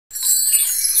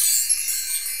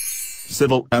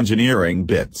civil engineering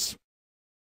bits.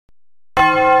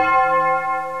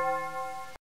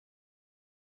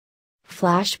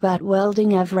 Flash butt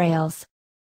welding of rails.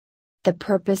 The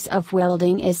purpose of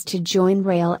welding is to join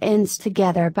rail ends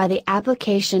together by the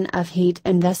application of heat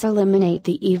and thus eliminate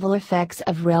the evil effects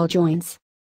of rail joints.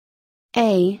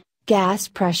 A. Gas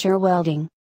pressure welding.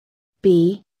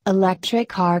 B.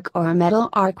 Electric arc or metal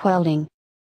arc welding.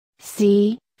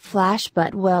 C. Flash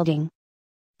butt welding.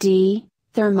 D.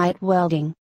 Thermite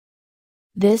welding.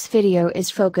 This video is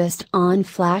focused on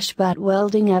flash butt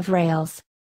welding of rails.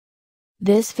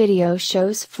 This video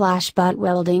shows flash butt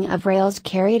welding of rails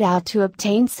carried out to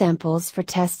obtain samples for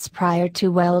tests prior to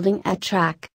welding at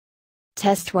track.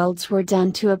 Test welds were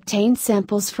done to obtain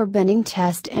samples for bending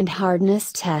test and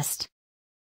hardness test.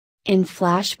 In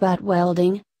flash butt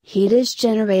welding, heat is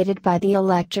generated by the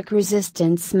electric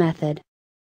resistance method.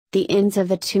 The ends of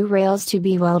the two rails to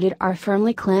be welded are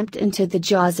firmly clamped into the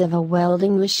jaws of a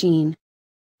welding machine.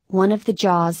 One of the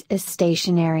jaws is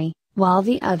stationary, while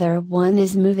the other one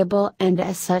is movable, and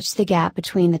as such the gap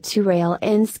between the two rail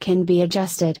ends can be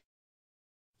adjusted.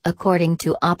 According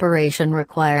to operation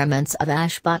requirements of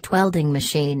butt welding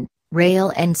machine,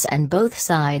 rail ends and both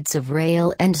sides of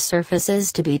rail end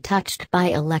surfaces to be touched by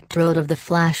electrode of the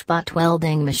flash butt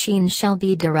welding machine shall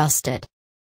be derusted.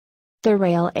 The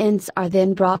rail ends are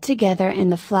then brought together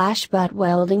in the flash butt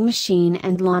welding machine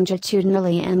and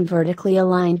longitudinally and vertically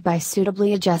aligned by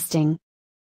suitably adjusting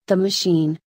the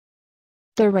machine.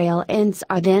 The rail ends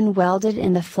are then welded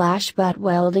in the flash butt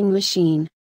welding machine.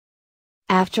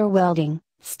 After welding,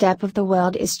 step of the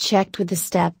weld is checked with the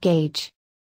step gauge.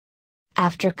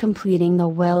 After completing the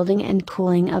welding and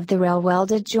cooling of the rail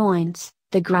welded joints,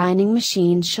 the grinding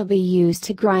machine shall be used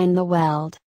to grind the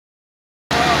weld.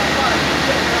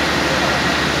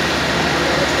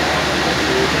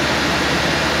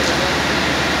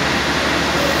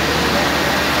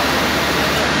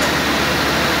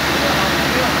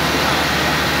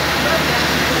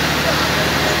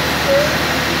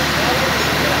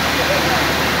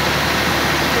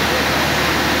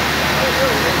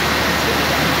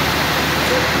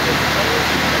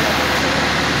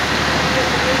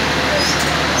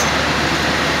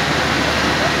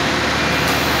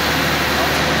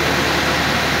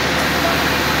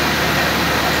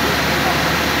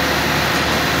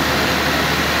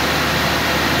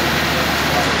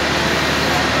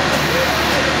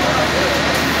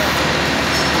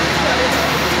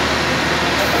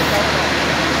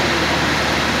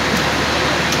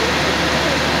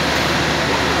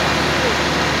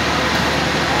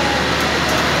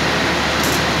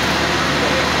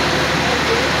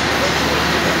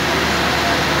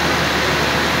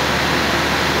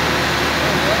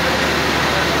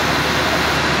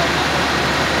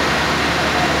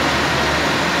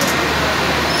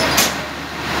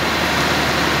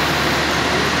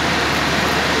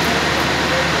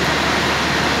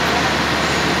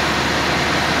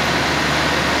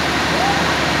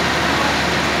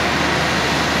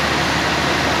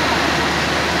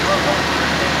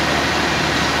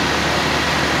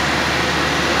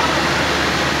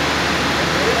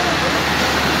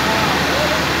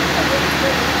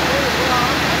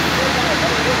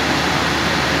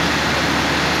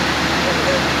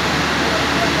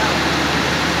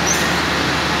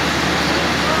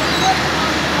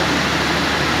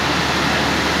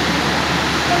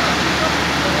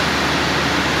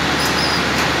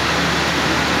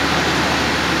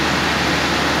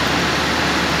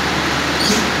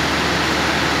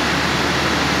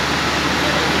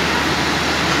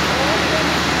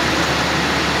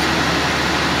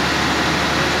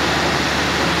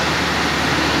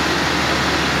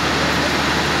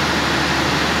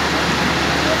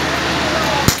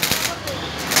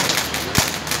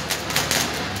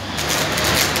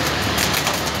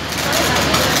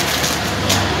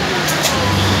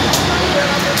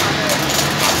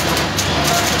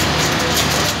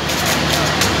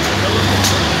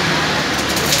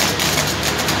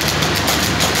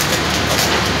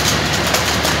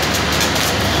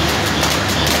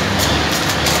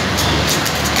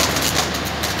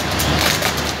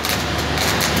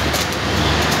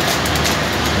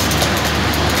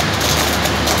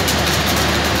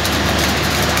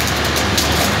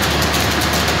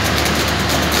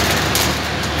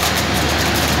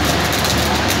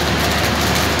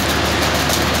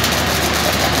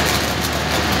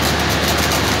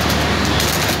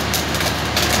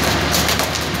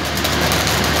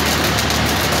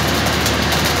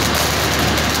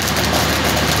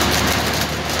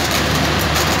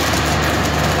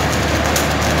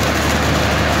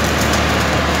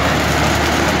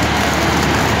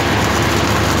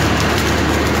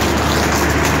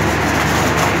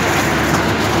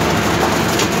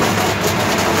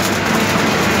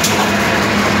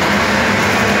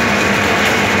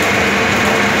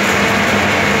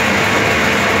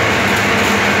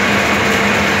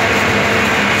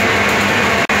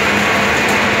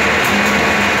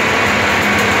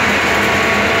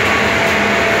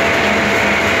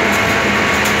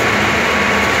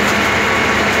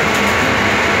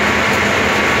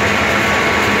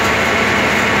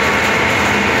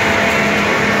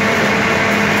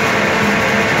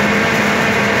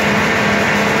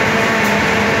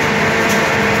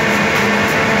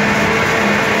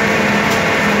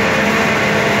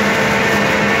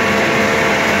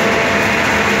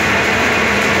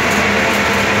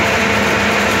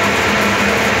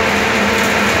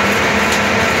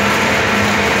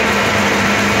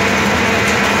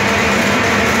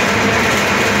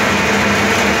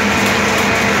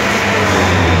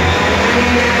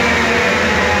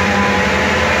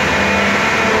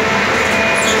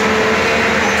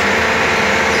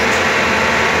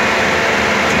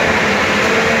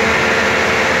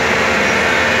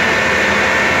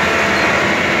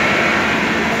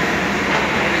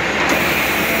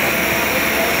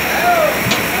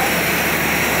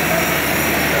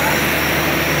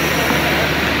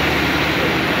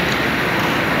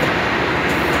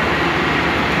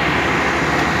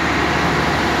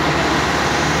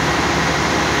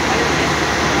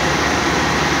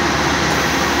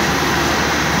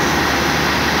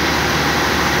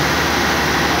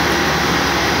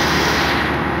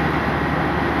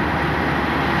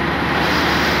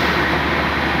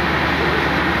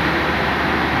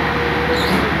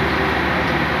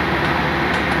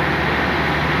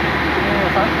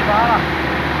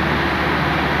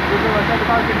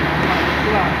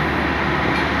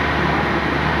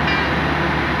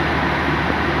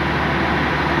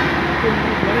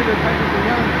 那个开始怎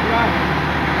样是吧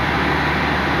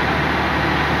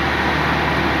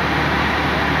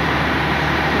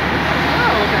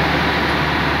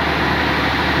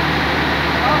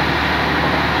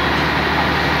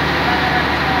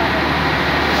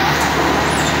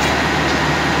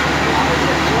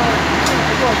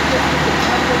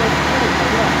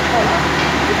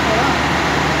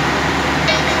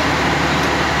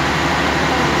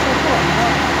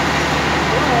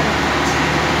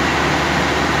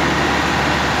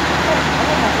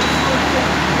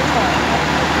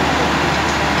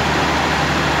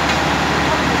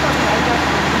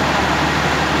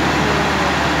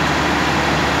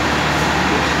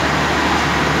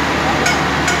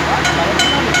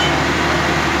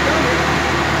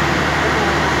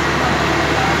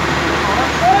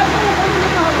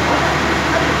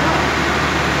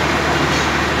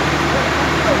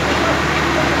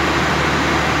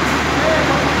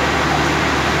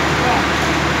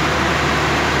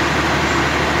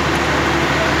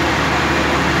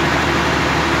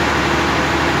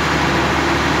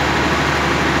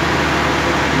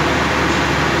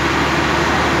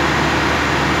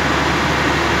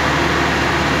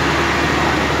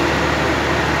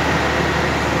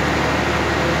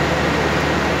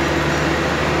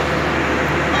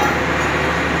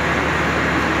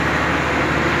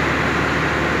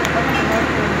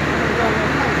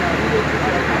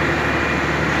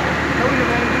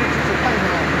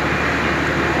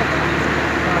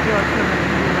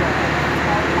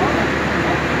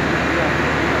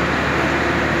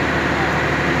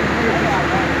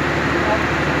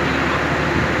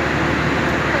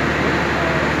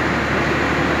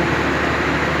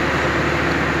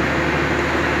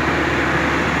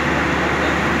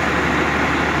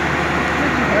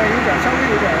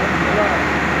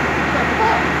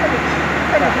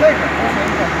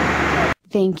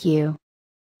？Thank you.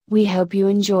 We hope you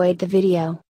enjoyed the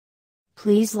video.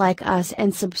 Please like us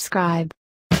and subscribe.